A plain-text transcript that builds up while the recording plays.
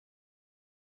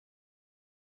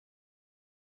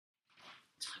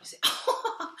time is it?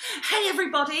 Hey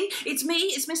everybody, it's me,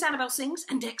 it's Miss Annabelle Sings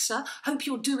and Dexter. Hope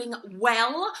you're doing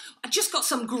well. I just got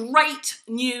some great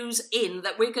news in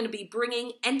that we're going to be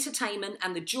bringing entertainment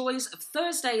and the joys of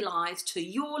Thursday Live to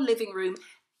your living room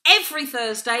every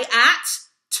Thursday at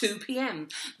 2 p.m.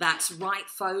 That's right,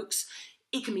 folks.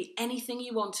 It can be anything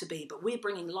you want to be, but we're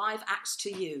bringing live acts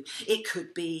to you. It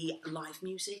could be live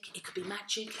music, it could be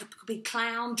magic, it could be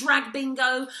clown, drag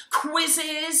bingo,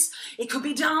 quizzes, it could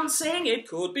be dancing, it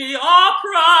could be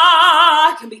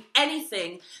opera. It can be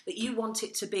anything that you want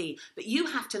it to be, but you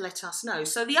have to let us know.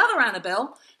 So the other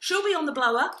Annabelle, she'll be on the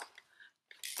blower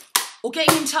or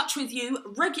getting in touch with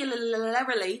you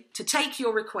regularly to take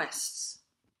your requests.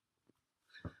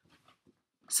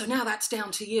 So now that's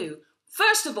down to you.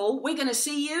 First of all, we're going to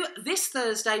see you this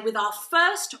Thursday with our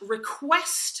first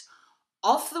request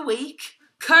of the week.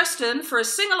 Kirsten, for a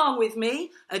sing-along with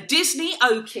me, a Disney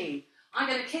Okie. I'm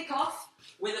going to kick off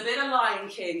with a bit of Lion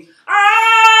King.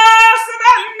 Oh,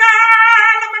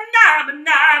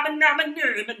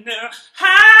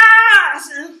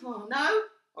 no?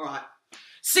 All right.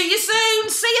 See you soon.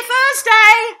 See you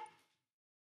Thursday.